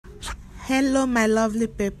Hello my lovely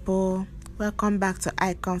people, welcome back to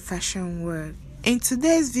Icon Fashion World. In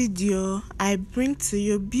today's video, I bring to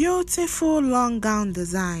you beautiful long gown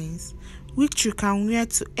designs which you can wear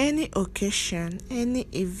to any occasion, any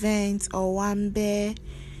event or wambe,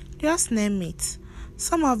 just name it.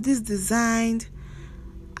 Some of these designs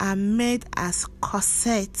are made as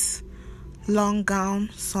corset long gown,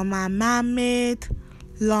 some are mermaid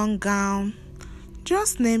long gown,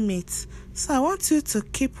 just name it. So I want you to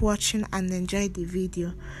keep watching and enjoy the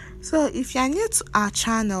video. So if you are new to our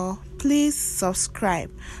channel, please subscribe,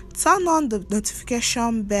 turn on the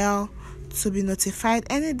notification bell to be notified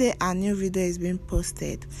any day a new video is being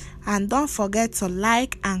posted, and don't forget to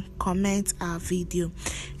like and comment our video.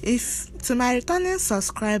 If to my returning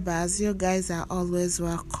subscribers, you guys are always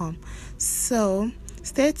welcome. So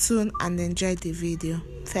stay tuned and enjoy the video.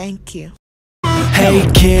 Thank you. Hey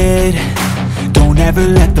kid, don't ever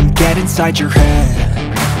let them get inside your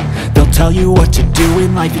head. They'll tell you what to do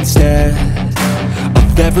in life instead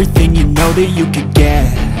of everything you know that you could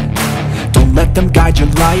get. Don't let them guide your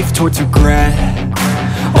life towards regret.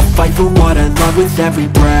 I'll fight for what I love with every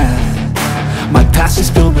breath. My past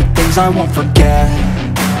is filled with things I won't forget.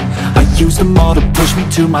 I use them all to push me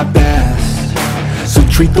to my best. So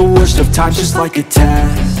treat the worst of times just like a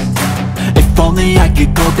test. If only I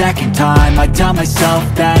could go back in time, I'd tell myself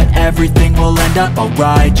that everything will end up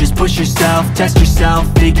alright. Just push yourself, test yourself,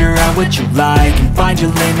 figure out what you like, and find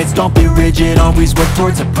your limits, don't be rigid, always work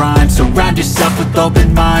towards a prime. Surround yourself with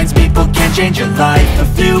open minds, people can change your life. A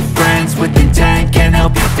few friends with intent can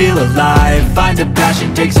help you feel alive. Find a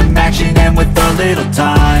passion, take some action, and with a little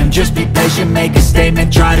time, just be patient, make a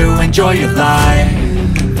statement, try to enjoy your life.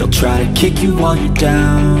 They'll try to kick you while you're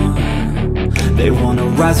down, they wanna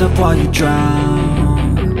rise up while you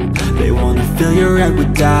drown. They wanna fill your head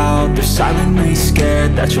with doubt. They're silently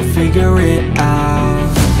scared that you'll figure it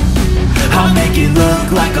out. I'll make it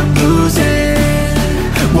look like I'm losing,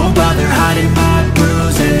 won't bother hiding my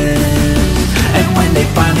bruises. And when they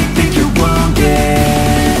finally think you're wounded,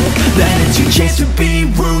 then it's your chance to be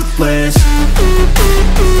ruthless.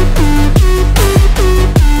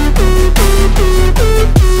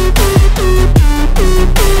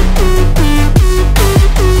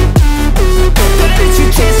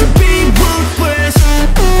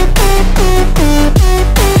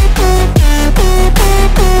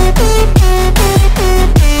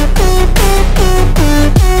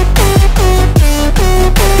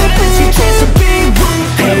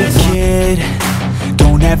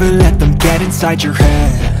 Let them get inside your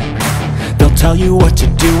head. They'll tell you what to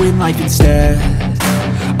do in life instead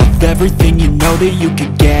of everything you know that you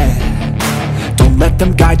could get. Don't let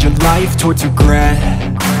them guide your life towards regret.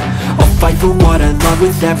 I'll fight for what I love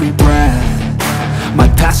with every breath. My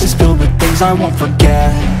past is filled with things I won't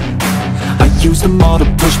forget. I use them all to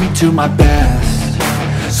push me to my best.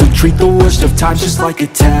 So treat the worst of times just like a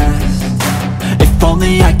test. If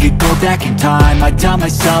only I could go back in time, I'd tell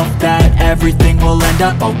myself that everything will end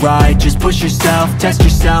up alright. Just push yourself, test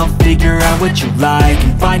yourself, figure out what you like,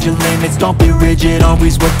 and find your limits, don't be rigid,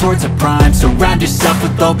 always work towards a prime. Surround yourself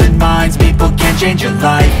with open minds, people can change your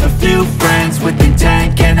life. A few friends with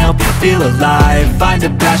intent can help you feel alive. Find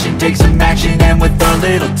a passion, take some action, and with a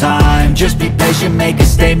little time, just be patient, make a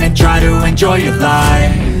statement, try to enjoy your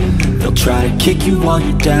life. They'll try to kick you while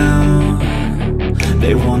you're down,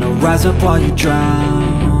 they wanna rise up while you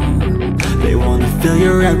drown. They wanna fill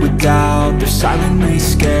your head with doubt. They're silently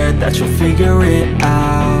scared that you'll figure it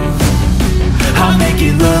out. I'll make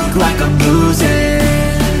it look like I'm losing,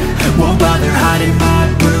 won't bother hiding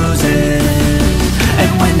my bruises. And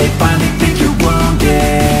when they finally think you're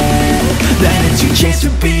wounded, then it's your chance to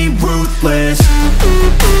be ruthless.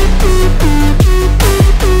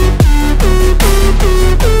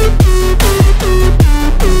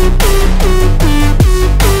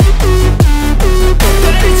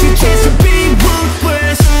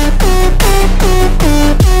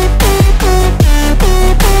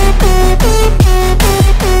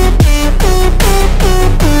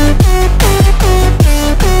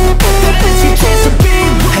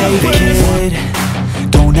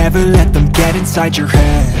 Never let them get inside your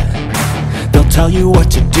head. They'll tell you what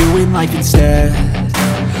to do in life instead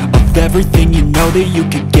of everything you know that you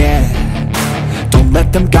could get. Don't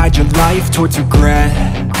let them guide your life towards regret.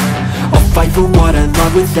 I'll fight for what I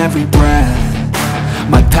love with every breath.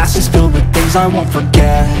 My past is filled with things I won't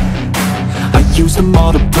forget. I use them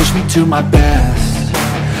all to push me to my best.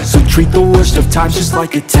 So treat the worst of times just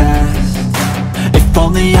like a test. If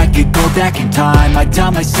only I could go back in time, I'd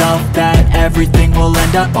tell myself that everything will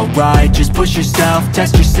end up alright. Just push yourself,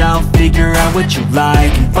 test yourself, figure out what you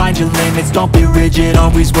like, and find your limits, don't be rigid,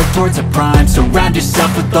 always work towards a prime. Surround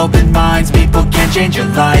yourself with open minds, people can change your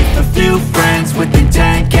life. A few friends with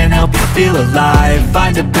intent can help you feel alive.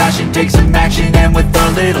 Find a passion, take some action, and with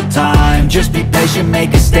a little time, just be patient,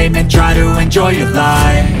 make a statement, try to enjoy your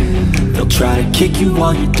life. They'll try to kick you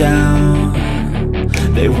while you're down,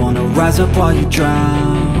 they wanna rise up while you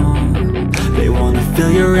drown. They wanna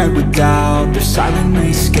fill your head with doubt, they're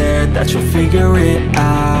silently scared that you'll figure it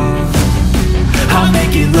out. I'll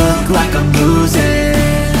make it look like I'm losing,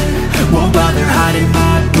 won't bother hiding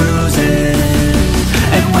my bruises.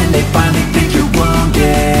 And when they finally think you're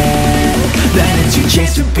wounded, then it's your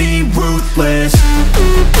chance to be ruthless.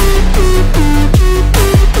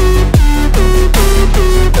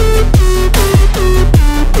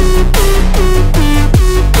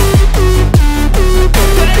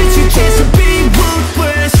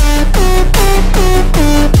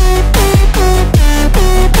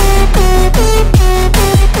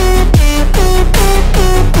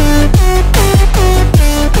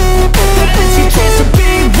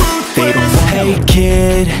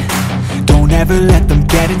 Never let them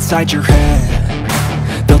get inside your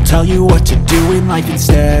head. They'll tell you what to do in life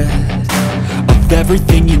instead of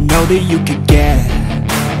everything you know that you could get.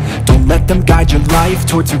 Don't let them guide your life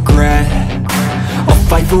towards regret. I'll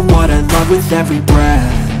fight for what I love with every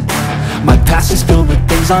breath. My past is filled with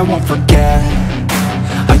things I won't forget.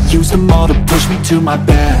 I use them all to push me to my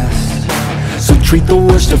best. So treat the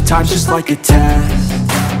worst of times just like a test.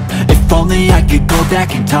 If only I could go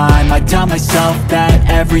back in time, I'd tell myself that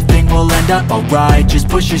everything will end up alright. Just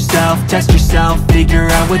push yourself, test yourself, figure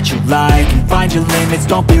out what you like, and find your limits,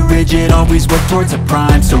 don't be rigid, always work towards a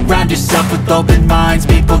prime. Surround yourself with open minds,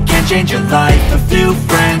 people can change your life. A few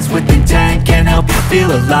friends with intent can help you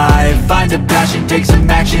feel alive. Find a passion, take some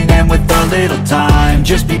action, and with a little time,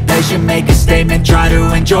 just be patient, make a statement, try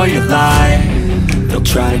to enjoy your life. They'll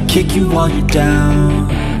try to kick you while you're down,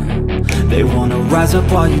 they wanna rise up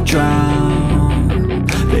while you drown.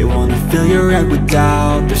 They wanna fill your head with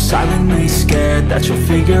doubt, they're silently scared that you'll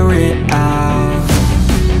figure it out.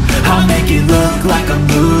 I'll make it look like I'm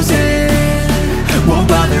losing, won't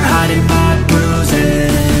bother hiding my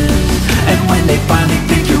bruises. And when they finally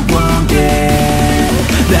think you're wounded,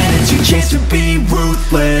 then it's your chance to be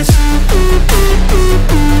ruthless.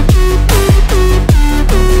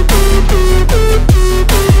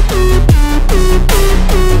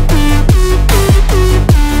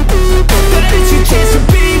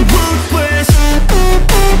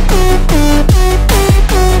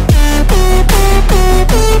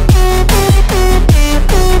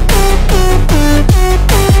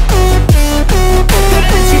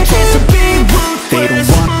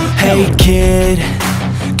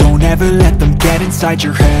 Never let them get inside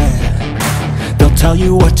your head. They'll tell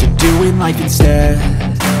you what to do in life instead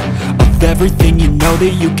of everything you know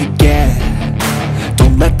that you could get.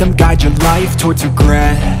 Don't let them guide your life towards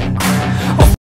regret.